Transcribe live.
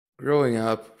Growing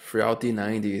up throughout the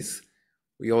 90s,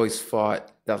 we always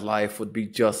thought that life would be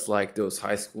just like those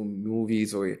high school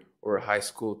movies or high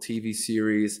school TV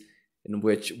series in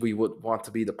which we would want to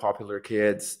be the popular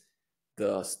kids,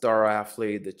 the star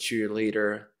athlete, the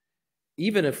cheerleader.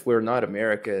 Even if we're not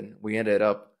American, we ended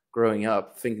up growing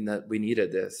up thinking that we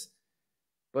needed this.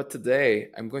 But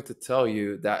today, I'm going to tell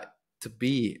you that to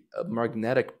be a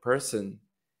magnetic person,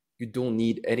 you don't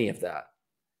need any of that.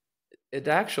 It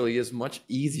actually is much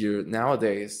easier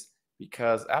nowadays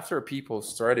because after people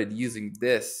started using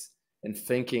this and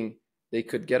thinking they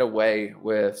could get away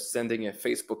with sending a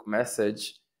Facebook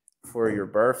message for your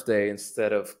birthday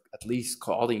instead of at least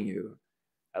calling you,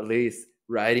 at least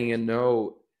writing a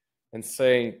note and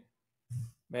saying,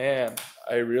 "Man,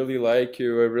 I really like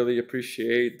you. I really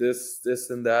appreciate this,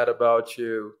 and that about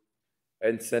you,"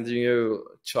 and sending you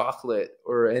chocolate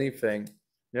or anything.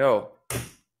 No,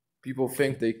 people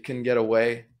think they can get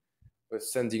away with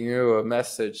sending you a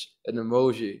message, an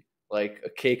emoji, like a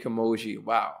cake emoji.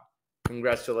 Wow,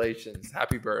 congratulations,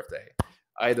 happy birthday.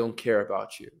 I don't care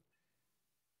about you.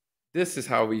 This is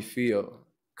how we feel.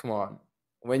 Come on.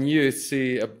 When you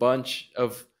see a bunch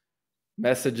of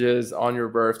messages on your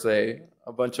birthday,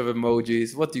 a bunch of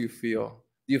emojis, what do you feel?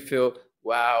 Do you feel,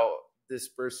 wow, this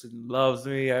person loves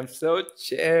me, I'm so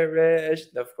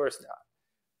cherished? Of course not.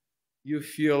 You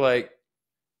feel like,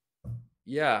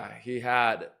 yeah, he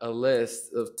had a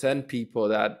list of 10 people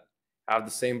that have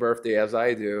the same birthday as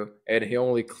I do, and he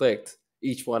only clicked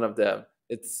each one of them.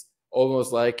 It's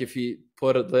almost like if he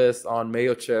put a list on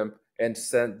MailChimp and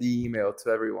sent the email to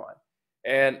everyone.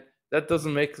 And that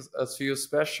doesn't make us feel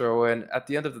special. And at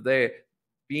the end of the day,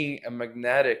 being a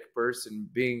magnetic person,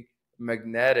 being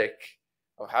magnetic,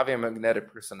 or having a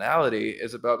magnetic personality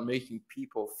is about making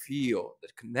people feel the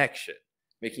connection,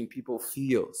 making people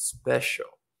feel special,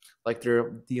 like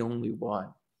they're the only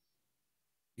one.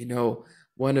 You know,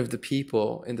 one of the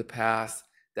people in the past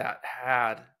that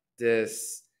had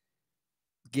this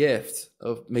gift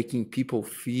of making people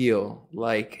feel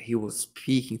like he was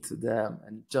speaking to them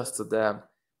and just to them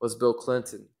was Bill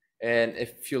Clinton. And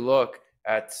if you look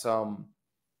at some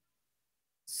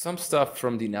stuff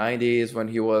from the 90s when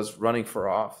he was running for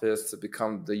office to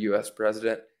become the US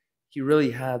president, he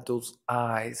really had those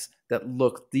eyes that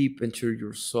looked deep into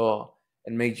your soul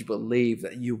and made you believe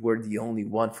that you were the only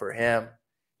one for him.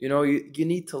 You know, you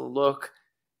need to look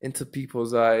into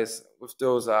people's eyes with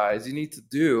those eyes. You need to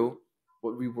do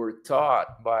what we were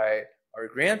taught by our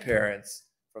grandparents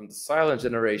from the silent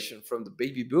generation, from the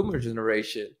baby boomer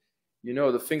generation. You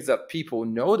know, the things that people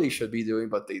know they should be doing,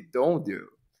 but they don't do.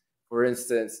 For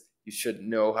instance, you should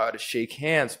know how to shake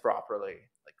hands properly,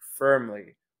 like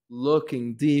firmly,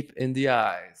 looking deep in the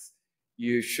eyes.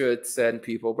 You should send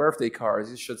people birthday cards.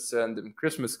 You should send them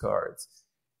Christmas cards.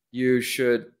 You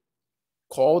should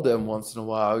call them once in a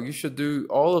while. You should do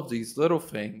all of these little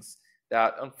things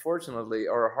that unfortunately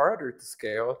are harder to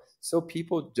scale, so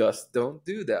people just don't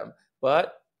do them.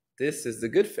 But this is the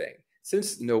good thing.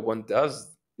 Since no one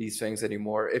does these things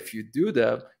anymore, if you do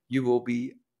them, you will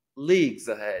be leagues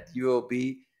ahead. You will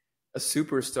be a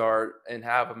superstar and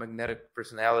have a magnetic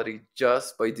personality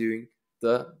just by doing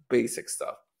the basic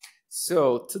stuff.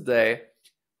 So today,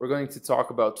 we're going to talk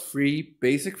about three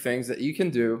basic things that you can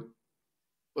do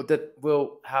but that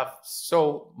will have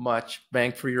so much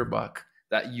bang for your buck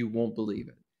that you won't believe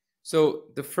it. So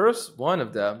the first one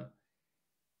of them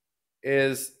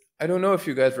is, I don't know if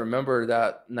you guys remember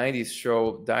that 90s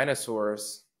show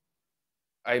Dinosaurs.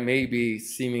 I may be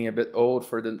seeming a bit old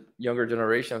for the younger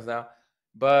generations now,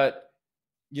 but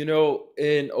you know,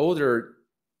 in older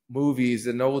movies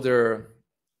and older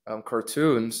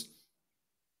cartoons,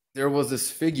 there was this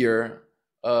figure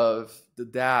of the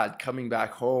dad coming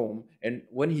back home, and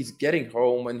when he's getting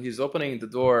home, when he's opening the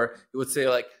door, he would say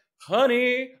like,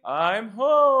 "Honey, I'm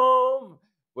home,"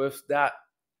 with that,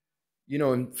 you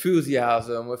know,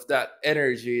 enthusiasm, with that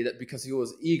energy, that because he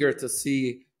was eager to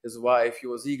see his wife, he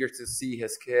was eager to see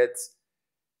his kids.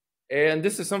 And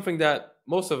this is something that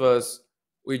most of us,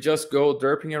 we just go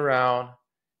derping around.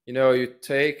 You know, you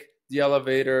take the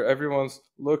elevator, everyone's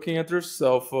looking at their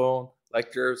cell phone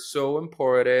like they're so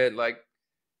important. Like,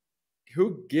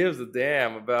 who gives a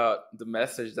damn about the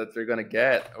message that they're gonna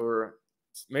get? Or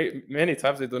many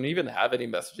times they don't even have any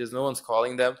messages. No one's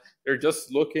calling them. They're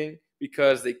just looking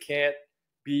because they can't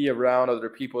be around other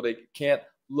people. They can't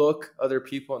look other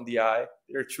people in the eye.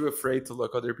 They're too afraid to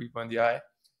look other people in the eye.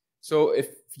 So if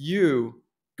you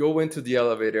go into the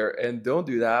elevator and don't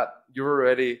do that, you're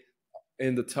already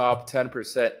in the top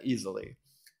 10% easily.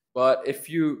 But if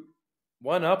you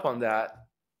one up on that,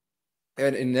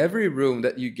 and in every room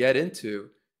that you get into,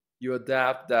 you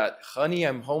adapt that honey,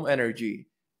 I'm home energy.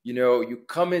 You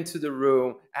come into the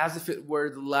room as if it were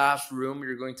the last room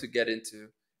you're going to get into,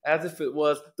 as if it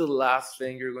was the last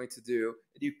thing you're going to do.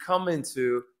 And you come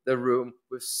into the room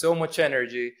with so much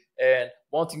energy and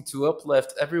wanting to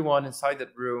uplift everyone inside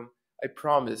that room. I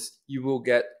promise you will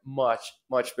get much,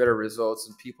 much better results,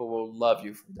 and people will love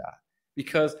you for that.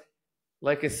 Because,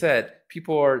 like I said,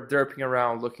 people are derping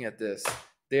around looking at this.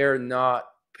 They're not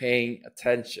paying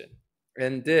attention.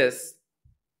 And this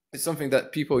is something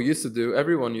that people used to do.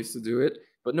 Everyone used to do it,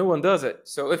 but no one does it.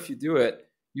 So if you do it,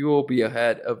 you will be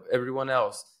ahead of everyone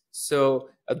else. So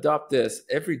adopt this.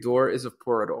 Every door is a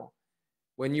portal.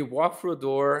 When you walk through a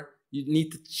door, you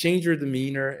need to change your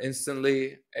demeanor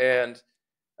instantly and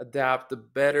adapt the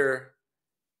better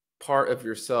part of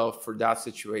yourself for that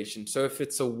situation. So if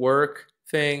it's a work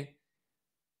thing,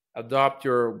 adopt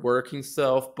your working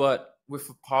self, but with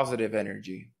a positive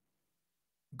energy.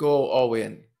 Go all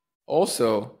in.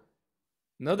 Also,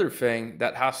 another thing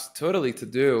that has totally to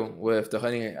do with the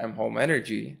honey I'm home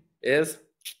energy is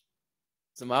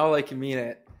smile like you mean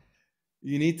it.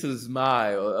 You need to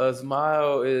smile. A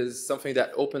smile is something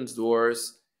that opens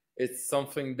doors. It's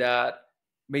something that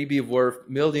may be worth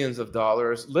millions of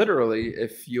dollars, literally,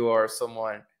 if you are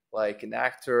someone like an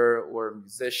actor or a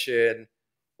musician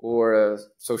or a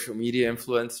social media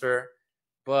influencer.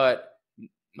 But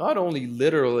not only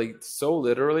literally, so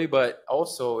literally, but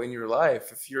also in your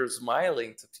life, if you're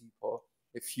smiling to people,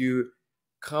 if you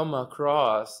come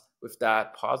across with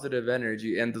that positive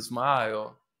energy and the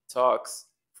smile talks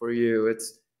for you,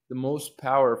 it's the most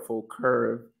powerful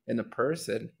curve in a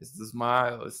person is the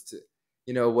smile. Is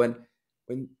to,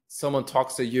 when someone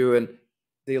talks to you and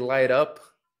they light up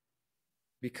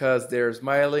because they're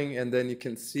smiling, and then you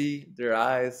can see their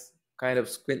eyes kind of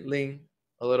squinting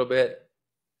a little bit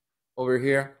over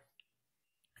here.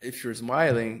 If you're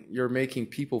smiling, you're making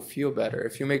people feel better.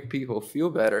 If you make people feel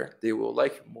better, they will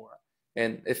like you more.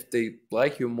 And if they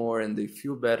like you more and they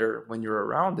feel better when you're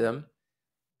around them,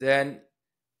 then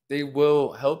they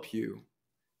will help you.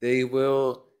 They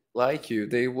will like you.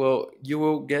 You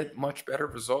will get much better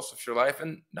results with your life.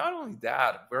 And not only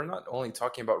that, we're not only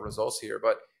talking about results here,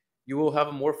 but you will have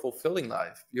a more fulfilling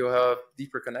life. You'll have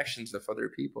deeper connections with other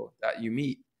people that you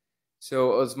meet.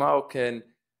 So a smile can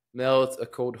melt a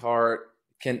cold heart,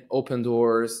 can open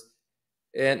doors,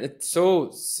 and it's so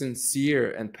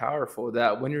sincere and powerful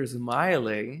that when you're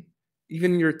smiling,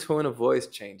 even your tone of voice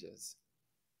changes.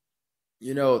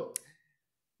 You know,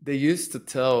 they used to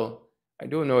tell, I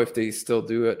don't know if they still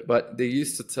do it, but they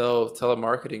used to tell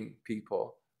telemarketing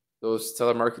people, those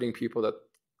telemarketing people that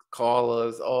call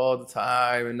us all the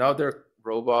time, and now they're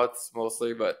robots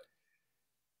mostly, but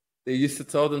they used to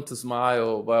tell them to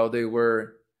smile while they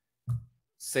were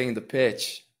saying the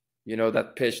pitch,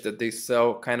 that pitch that they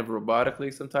sell kind of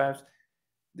robotically sometimes.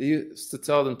 They used to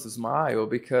tell them to smile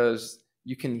because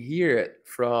you can hear it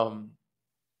from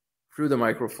through the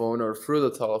microphone or through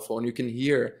the telephone. You can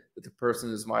hear that the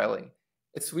person is smiling.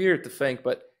 It's weird to think,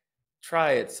 but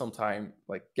try it sometime.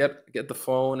 Like get the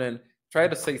phone and try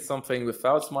to say something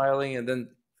without smiling, and then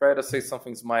try to say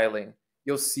something smiling.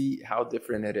 You'll see how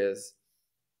different it is.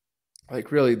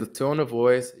 Like really, the tone of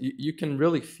voice, you can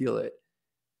really feel it.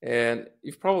 And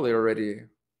you've probably already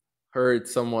heard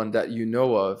someone that you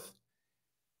know of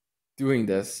doing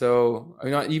this. So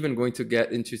I'm not even going to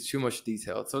get into too much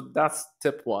detail. So that's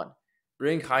tip one.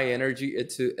 Bring high energy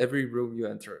into every room you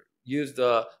enter. Use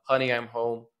the Honey I'm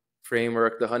Home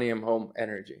framework, the Honey I'm Home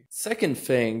energy. Second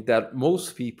thing that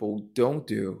most people don't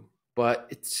do, but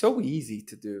it's so easy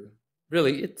to do.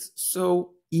 Really, it's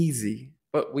so easy,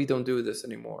 but we don't do this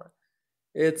anymore.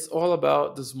 It's all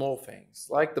about the small things,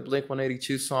 like the Blink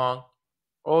 182 song,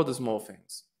 all the small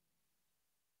things.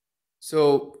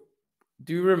 So,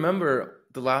 do you remember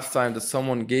the last time that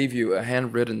someone gave you a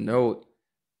handwritten note,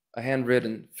 a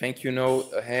handwritten thank you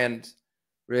note, a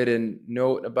handwritten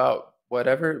note about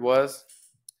whatever it was?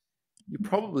 You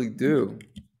probably do,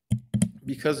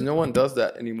 because no one does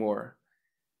that anymore.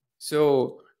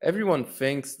 So, everyone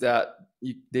thinks that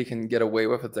they can get away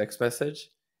with a text message.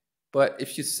 But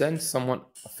if you send someone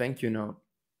a thank you note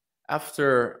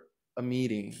after a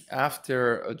meeting,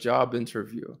 after a job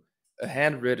interview, a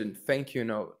handwritten thank you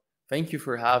note, thank you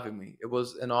for having me. It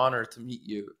was an honor to meet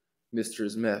you,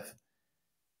 Mr. Smith.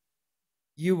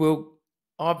 You will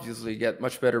obviously get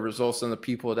much better results than the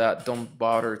people that don't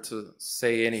bother to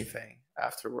say anything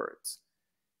afterwards.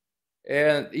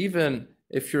 And even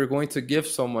if you're going to give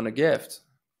someone a gift,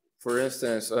 for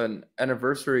instance, an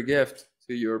anniversary gift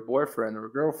to your boyfriend or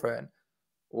girlfriend,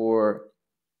 or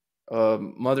a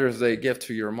Mother's Day gift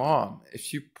to your mom,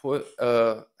 if you put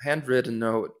a handwritten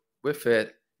note with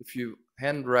it, if you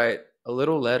handwrite a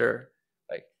little letter,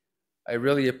 like I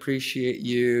really appreciate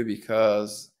you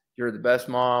because you're the best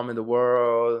mom in the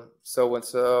world, so and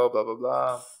so, blah, blah,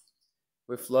 blah.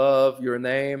 With love, your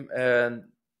name, and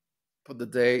put the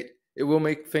date. It will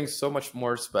make things so much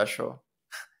more special.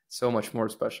 So much more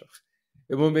special.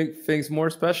 It will make things more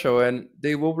special, and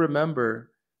they will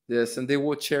remember this and they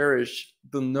will cherish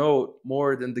the note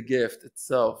more than the gift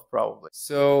itself, probably.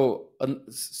 So,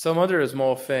 some other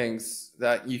small things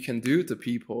that you can do to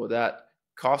people that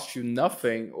cost you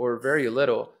nothing or very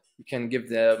little. You can give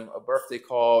them a birthday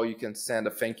call, you can send a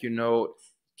thank you note,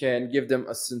 you can give them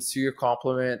a sincere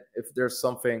compliment if there's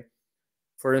something.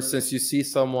 For instance, you see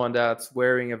someone that's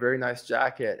wearing a very nice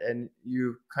jacket and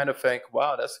you kind of think,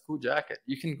 wow, that's a cool jacket.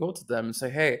 You can go to them and say,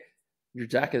 hey, your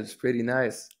jacket is pretty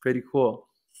nice, pretty cool.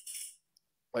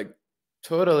 Like,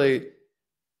 totally,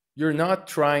 you're not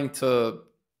trying to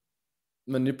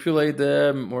manipulate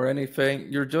them or anything.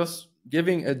 You're just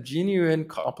giving a genuine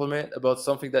compliment about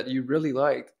something that you really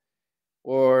like.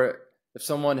 Or if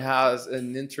someone has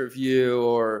an interview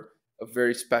or a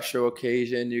very special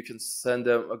occasion, you can send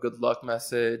them a good luck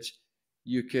message.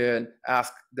 You can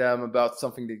ask them about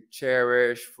something they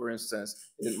cherish. For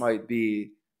instance, it might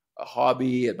be a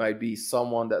hobby, it might be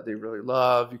someone that they really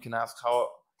love. You can ask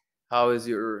how is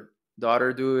your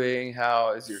daughter doing?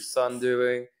 How is your son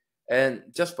doing? And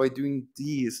just by doing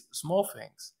these small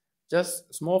things,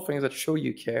 just small things that show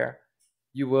you care,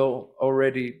 you will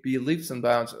already be leaps and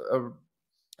bounds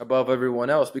above everyone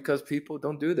else, because people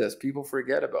don't do this. People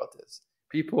forget about this.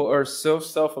 People are so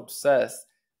self-obsessed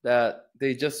that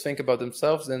they just think about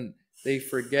themselves and they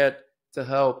forget to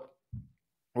help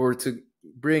or to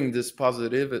bring this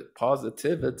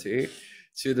positivity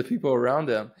to the people around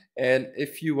them. And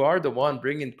if you are the one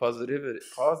bringing positivity,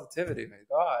 my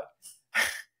God,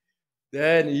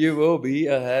 then you will be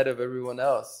ahead of everyone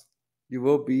else. You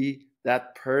will be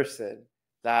that person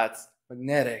that's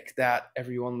magnetic, that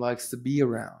everyone likes to be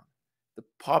around, the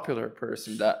popular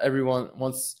person that everyone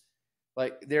wants.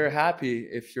 Like, they're happy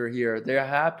if you're here. They're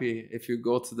happy if you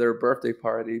go to their birthday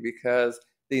party because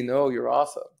they know you're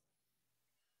awesome.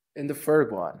 And the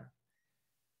third one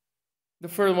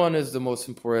is the most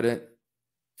important,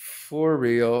 for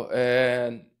real,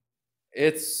 and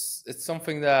it's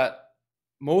something that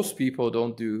most people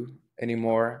don't do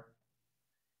anymore,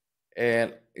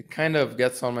 and it kind of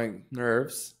gets on my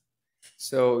nerves.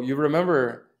 So you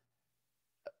remember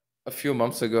a few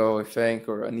months ago, I think,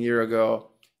 or a year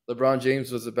ago, LeBron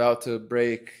James was about to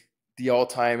break the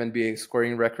all-time NBA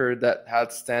scoring record that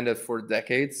had standed for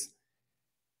decades.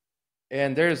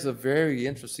 And there's a very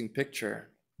interesting picture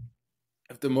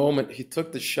of the moment he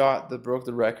took the shot that broke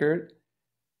the record,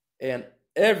 and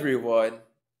everyone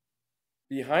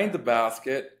behind the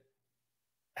basket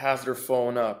has their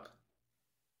phone up.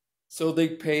 So they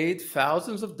paid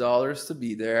thousands of dollars to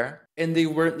be there, and they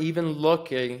weren't even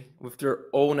looking with their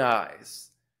own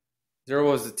eyes. There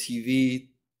was a TV,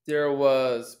 there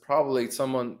was probably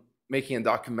someone making a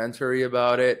documentary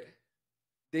about it.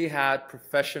 They had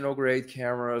professional grade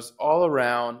cameras all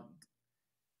around,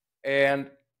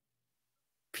 and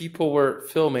people were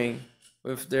filming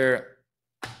with their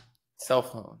cell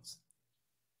phones.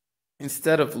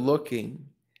 Instead of looking,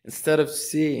 instead of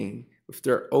seeing with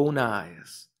their own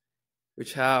eyes,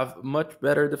 which have much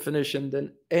better definition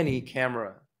than any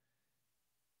camera,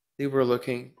 they were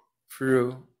looking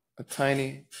through a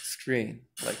tiny screen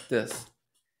like this.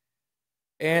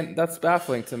 And that's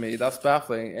baffling to me. That's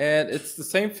baffling. And it's the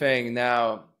same thing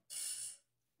now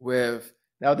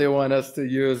now they want us to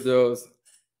use those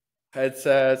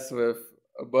headsets with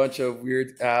a bunch of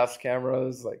weird ass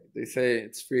cameras. Like, they say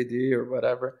it's 3D or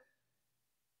whatever.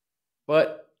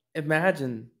 But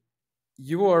imagine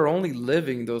you are only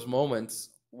living those moments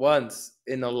once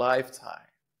in a lifetime.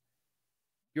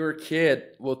 Your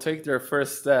kid will take their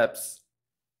first steps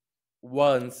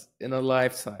once in a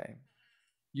lifetime.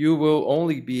 You will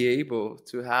only be able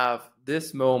to have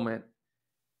this moment,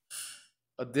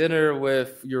 a dinner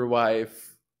with your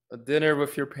wife, a dinner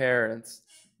with your parents,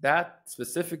 that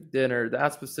specific dinner,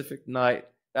 that specific night,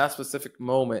 that specific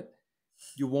moment.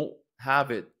 You won't have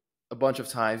it a bunch of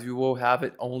times. You will have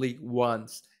it only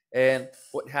once. And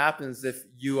what happens if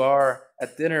you are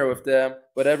at dinner with them,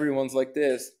 but everyone's like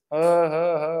this,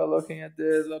 looking at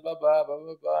this, blah, blah, blah, blah,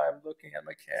 blah, blah, I'm looking at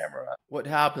my camera. What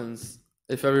happens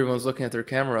if everyone's looking at their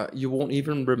camera? You won't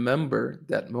even remember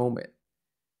that moment.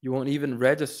 You won't even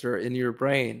register in your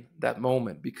brain that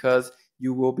moment, because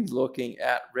you will be looking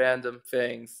at random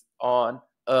things on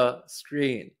a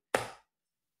screen.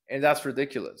 And that's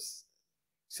ridiculous.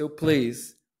 So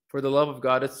please, for the love of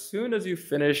God, as soon as you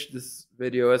finish this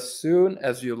video, as soon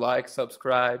as you like,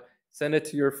 subscribe, send it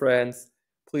to your friends,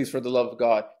 please, for the love of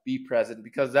God, be present,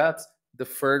 because that's the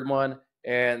third one,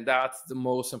 and that's the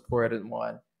most important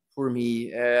one for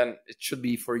me, and it should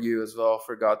be for you as well,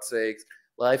 for God's sakes.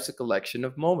 Life's a collection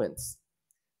of moments.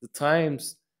 The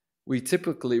times we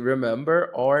typically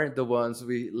remember are the ones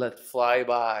we let fly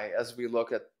by as we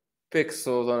look at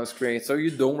pixels on a screen. So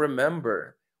you don't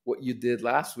remember what you did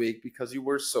last week because you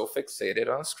were so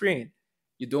fixated on a screen.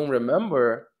 You don't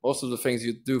remember most of the things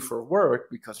you do for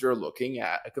work because you're looking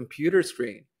at a computer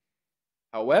screen.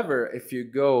 However, if you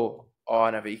go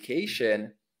on a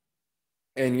vacation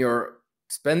and you're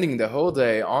spending the whole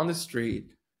day on the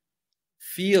street,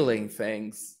 feeling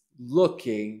things,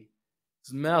 looking,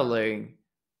 smelling,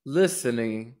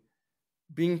 listening,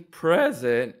 being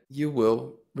present, you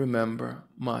will remember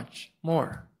much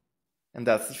more. And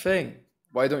that's the thing.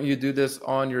 Why don't you do this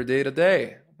on your day to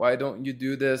day? Why don't you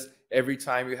do this every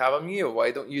time you have a meal?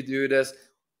 Why don't you do this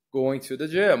going to the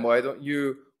gym? Why don't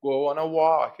you go on a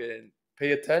walk and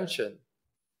pay attention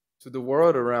to the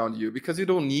world around you? Because you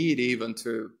don't need even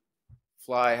to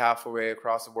fly halfway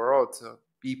across the world to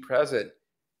be present.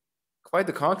 Quite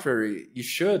the contrary, you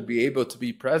should be able to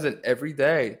be present every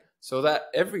day so that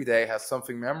every day has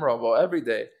something memorable. Every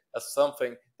day has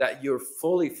something that you're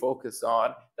fully focused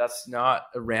on that's not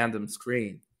a random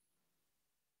screen.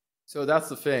 So that's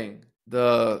the thing.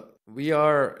 We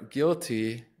are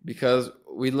guilty because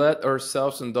we let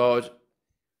ourselves indulge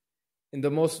in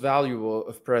the most valuable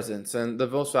of presents, and the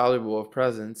most valuable of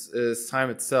presents is time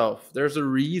itself. There's a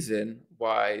reason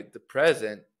why the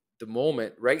present, the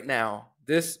moment right now,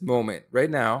 this moment right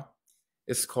now,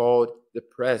 is called the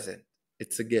present.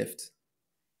 It's a gift.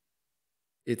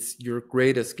 It's your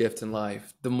greatest gift in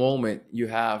life, the moment you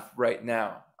have right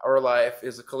now. Our life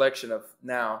is a collection of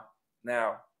now,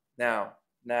 now, now,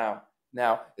 now,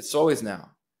 now. It's always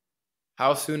now.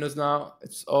 How soon is now?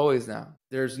 It's always now.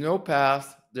 There's no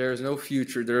past, there's no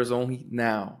future, there's only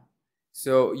now.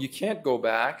 So you can't go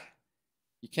back.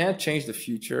 You can't change the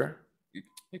future.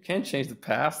 You can't change the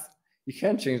past. You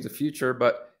can't change the future,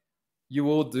 but you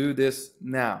will do this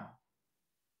now.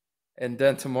 And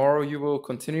then tomorrow you will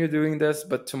continue doing this,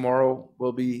 but tomorrow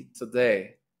will be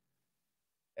today.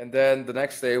 And then the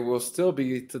next day will still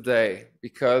be today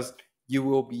because you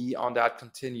will be on that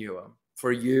continuum.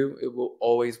 For you, it will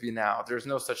always be now. There's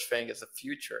no such thing as a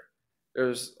future.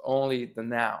 There's only the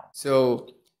now. So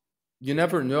you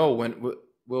never know when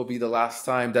will be the last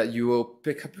time that you will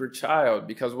pick up your child,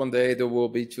 because one day they will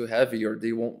be too heavy or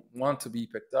they won't want to be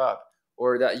picked up,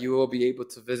 or that you will be able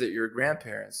to visit your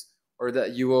grandparents, or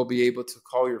that you will be able to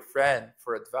call your friend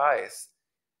for advice.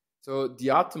 So the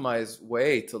optimized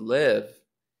way to live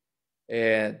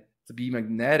and to be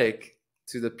magnetic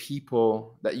to the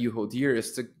people that you hold dear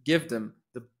is to give them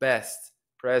the best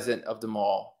present of them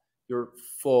all, your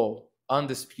full,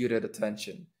 undisputed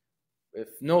attention,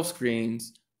 with no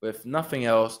screens, with nothing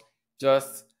else.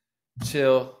 Just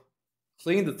chill,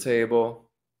 clean the table,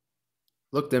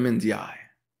 look them in the eye.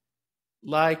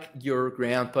 Like your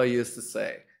grandpa used to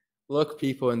say, look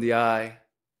people in the eye,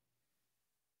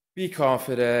 be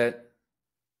confident,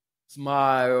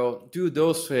 smile, do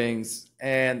those things.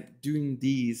 And doing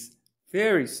these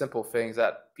very simple things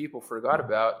that people forgot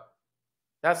about,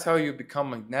 that's how you become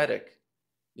magnetic.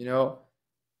 You know,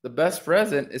 the best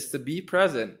present is to be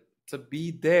present, to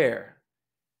be there.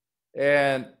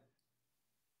 And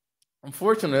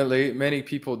unfortunately, many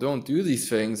people don't do these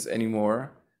things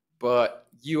anymore, but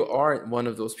you aren't one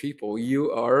of those people.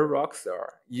 You are a rock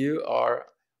star. You are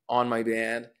on my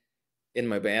band, in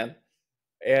my band,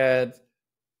 and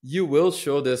you will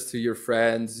show this to your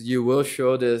friends. You will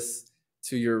show this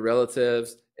to your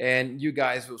relatives, and you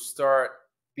guys will start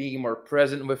being more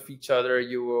present with each other.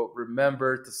 You will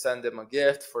remember to send them a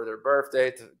gift for their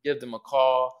birthday, to give them a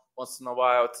call once in a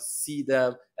while, to see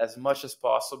them as much as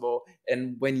possible.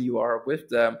 And when you are with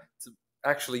them, to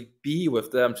actually be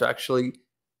with them, to actually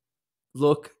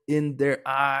look in their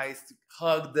eyes, to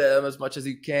hug them as much as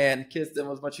you can, kiss them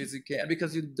as much as you can,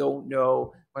 because you don't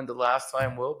know when the last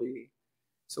time will be.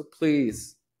 So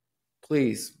please,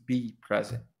 please be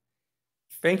present.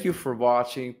 Thank you for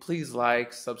watching. Please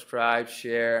like, subscribe,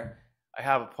 share. I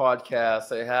have a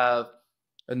podcast, I have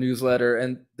a newsletter,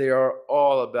 and they are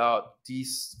all about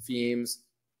these themes.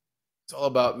 It's all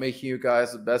about making you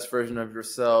guys the best version of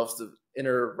yourselves, the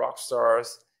inner rock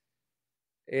stars.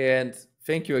 And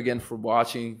thank you again for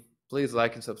watching. Please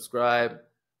like and subscribe.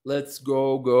 Let's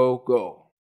go, go, go.